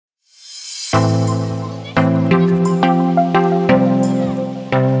Hi,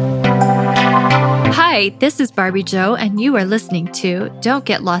 this is Barbie Joe, and you are listening to Don't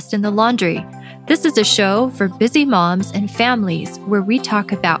Get Lost in the Laundry. This is a show for busy moms and families where we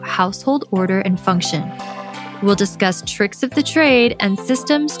talk about household order and function. We'll discuss tricks of the trade and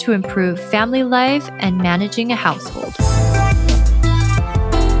systems to improve family life and managing a household.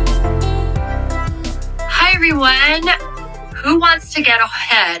 Hi, everyone. Who wants to get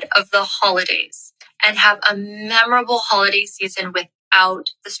ahead of the holidays and have a memorable holiday season without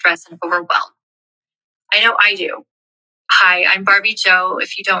the stress and overwhelm? I know I do. Hi, I'm Barbie Joe.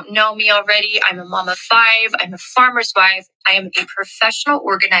 If you don't know me already, I'm a mom of 5. I'm a farmer's wife. I am a professional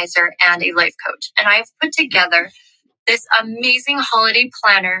organizer and a life coach. And I've put together this amazing holiday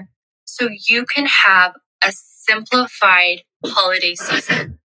planner so you can have a simplified holiday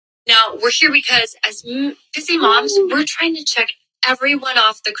season. Now, we're here because as busy moms, we're trying to check everyone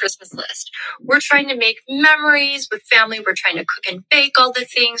off the Christmas list. We're trying to make memories with family. We're trying to cook and bake all the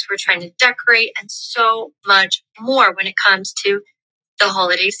things. We're trying to decorate and so much more when it comes to the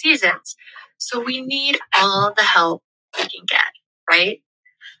holiday seasons. So we need all the help we can get, right?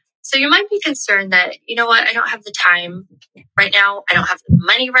 So you might be concerned that, you know what, I don't have the time right now. I don't have the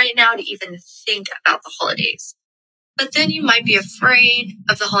money right now to even think about the holidays. But then you might be afraid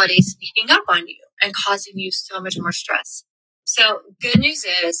of the holidays sneaking up on you and causing you so much more stress. So good news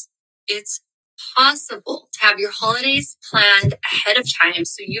is it's possible to have your holidays planned ahead of time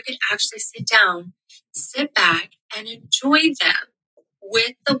so you can actually sit down, sit back, and enjoy them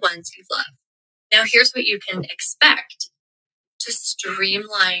with the ones you love. Now, here's what you can expect. To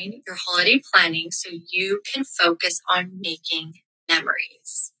streamline your holiday planning so you can focus on making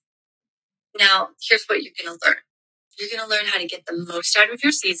memories. Now, here's what you're going to learn. You're going to learn how to get the most out of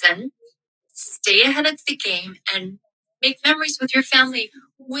your season, stay ahead of the game, and make memories with your family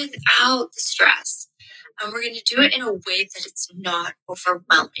without the stress. And we're going to do it in a way that it's not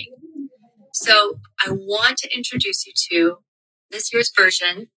overwhelming. So I want to introduce you to this year's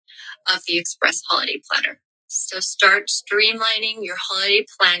version of the Express Holiday Planner. So start streamlining your holiday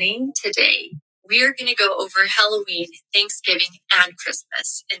planning today. We are going to go over Halloween, Thanksgiving, and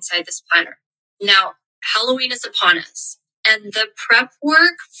Christmas inside this planner. Now, Halloween is upon us, and the prep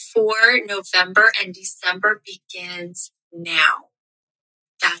work for November and December begins now.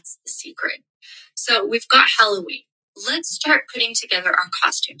 That's the secret. So we've got Halloween. Let's start putting together our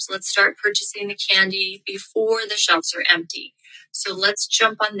costumes. Let's start purchasing the candy before the shelves are empty. So let's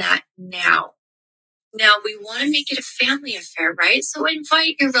jump on that now. Now, we want to make it a family affair, right? So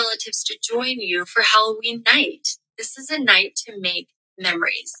invite your relatives to join you for Halloween night. This is a night to make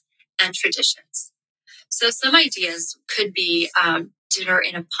memories and traditions. So some ideas could be dinner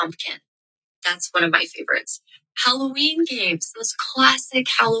in a pumpkin. That's one of my favorites. Halloween games, those classic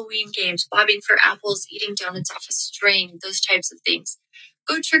Halloween games, bobbing for apples, eating donuts off a string, those types of things.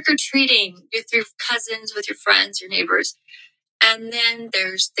 Go trick-or-treating with your cousins, with your friends, your neighbors. And then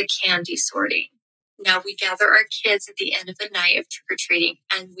there's the candy sorting. Now we gather our kids at the end of the night of trick-or-treating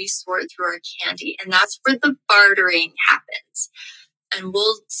and we sort through our candy. And that's where the bartering happens. And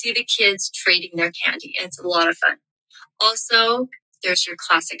we'll see the kids trading their candy. It's a lot of fun. Also, there's your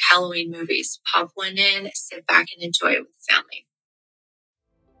classic Halloween movies. Pop one in, sit back and enjoy it with the family.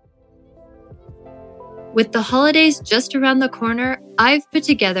 With the holidays just around the corner, I've put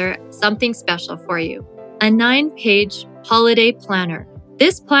together something special for you. A 9-page holiday planner.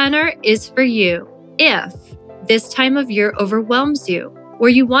 This planner is for you if this time of year overwhelms you, or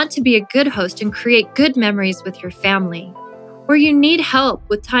you want to be a good host and create good memories with your family, or you need help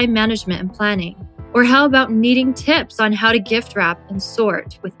with time management and planning, or how about needing tips on how to gift wrap and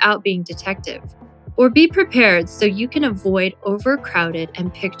sort without being detective, or be prepared so you can avoid overcrowded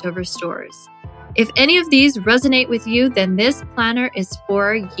and picked over stores. If any of these resonate with you, then this planner is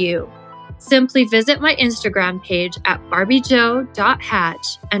for you. Simply visit my Instagram page at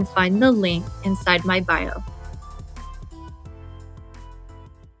barbiejoe.hatch and find the link inside my bio.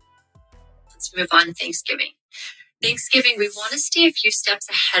 Let's move on to Thanksgiving. Thanksgiving, we want to stay a few steps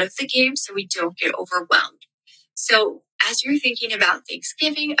ahead of the game so we don't get overwhelmed. So as you're thinking about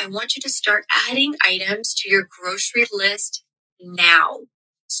Thanksgiving, I want you to start adding items to your grocery list now.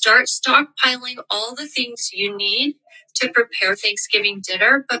 Start stockpiling all the things you need to prepare Thanksgiving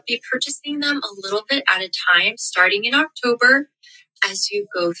dinner, but be purchasing them a little bit at a time, starting in October as you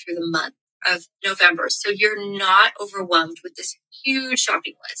go through the month of November. So you're not overwhelmed with this huge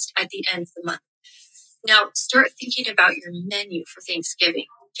shopping list at the end of the month. Now, start thinking about your menu for Thanksgiving.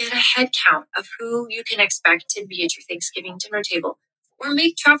 Get a head count of who you can expect to be at your Thanksgiving dinner table, or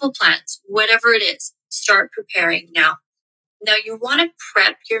make travel plans, whatever it is. Start preparing now. Now, you want to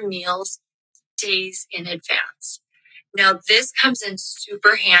prep your meals days in advance. Now, this comes in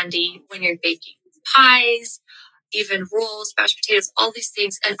super handy when you're baking pies, even rolls, mashed potatoes, all these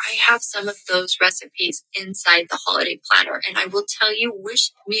things. And I have some of those recipes inside the holiday planner. And I will tell you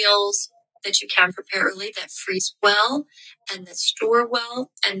which meals that you can prepare early that freeze well and that store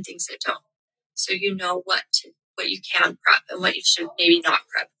well and things that don't. So you know what you can prep and what you should maybe not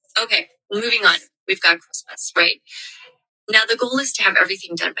prep. Okay, moving on. We've got Christmas, right? Now, the goal is to have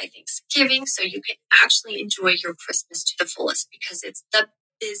everything done by Thanksgiving so you can actually enjoy your Christmas to the fullest because it's the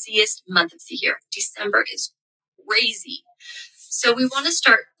busiest month of the year. December is crazy. So we want to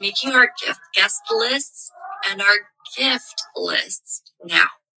start making our guest lists and our gift lists now.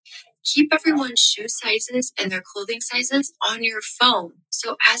 Keep everyone's shoe sizes and their clothing sizes on your phone.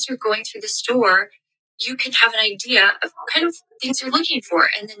 So as you're going through the store, you can have an idea of kind of things you're looking for.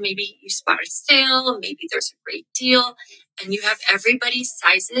 And then maybe you spot a sale, maybe there's a great deal, and you have everybody's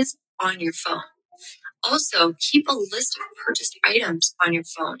sizes on your phone. Also, keep a list of purchased items on your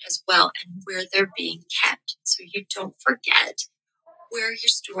phone as well and where they're being kept so you don't forget where you're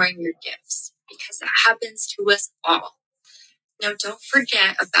storing your gifts because that happens to us all. Now, don't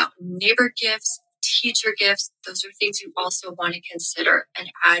forget about neighbor gifts, teacher gifts. Those are things you also want to consider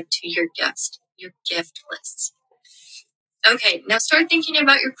and add to your gift lists. Okay, now start thinking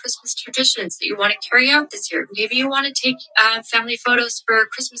about your Christmas traditions that you want to carry out this year. Maybe you want to take family photos for a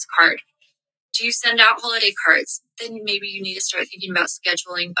Christmas card. Do you send out holiday cards? Then maybe you need to start thinking about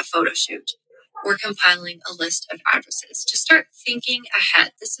scheduling a photo shoot or compiling a list of addresses. Just start thinking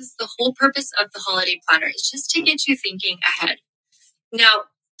ahead. This is the whole purpose of the holiday planner. It's just to get you thinking ahead. Now,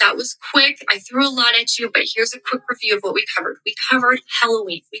 that was quick. I threw a lot at you, but here's a quick review of what we covered. We covered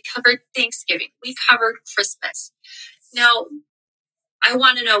Halloween. We covered Thanksgiving. We covered Christmas. Now, I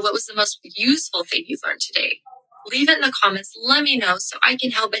want to know what was the most useful thing you learned today. Leave it in the comments. Let me know so I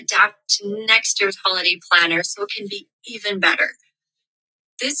can help adapt to next year's holiday planner so it can be even better.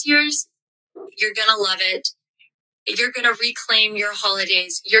 This year's, you're going to love it. You're going to reclaim your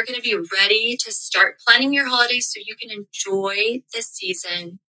holidays. You're going to be ready to start planning your holidays so you can enjoy the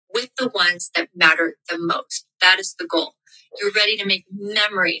season with the ones that matter the most. That is the goal. You're ready to make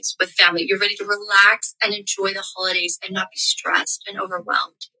memories with family. You're ready to relax and enjoy the holidays and not be stressed and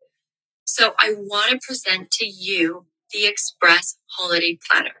overwhelmed. So I want to present to you the Express Holiday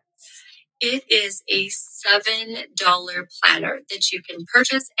Planner. It is a $7 planner that you can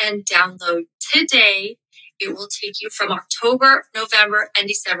purchase and download today. It will take you from October, November, and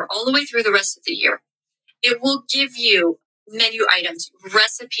December, all the way through the rest of the year. It will give you menu items,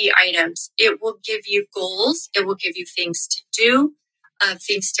 recipe items. It will give you goals. It will give you things to do,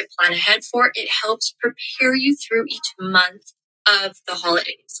 things to plan ahead for. It helps prepare you through each month of the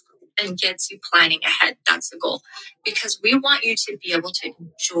holidays and gets you planning ahead. That's the goal because we want you to be able to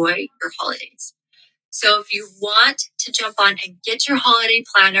enjoy your holidays. So if you want to jump on and get your holiday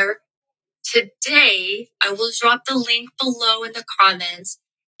planner today, I will drop the link below in the comments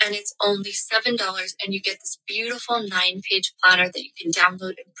and it's only $7 and you get this beautiful 9-page planner that you can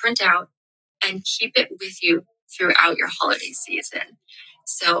download and print out and keep it with you throughout your holiday season.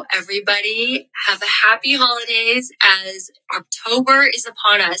 So everybody have a happy holidays as October is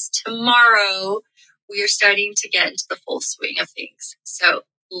upon us. Tomorrow, we are starting to get into the full swing of things. So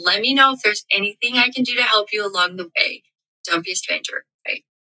let me know if there's anything I can do to help you along the way. Don't be a stranger. Bye.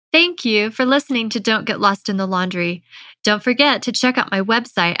 Thank you for listening to Don't Get Lost in the Laundry. Don't forget to check out my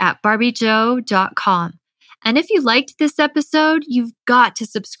website at barbiejo.com. And if you liked this episode, you've got to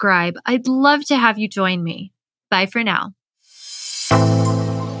subscribe. I'd love to have you join me. Bye for now.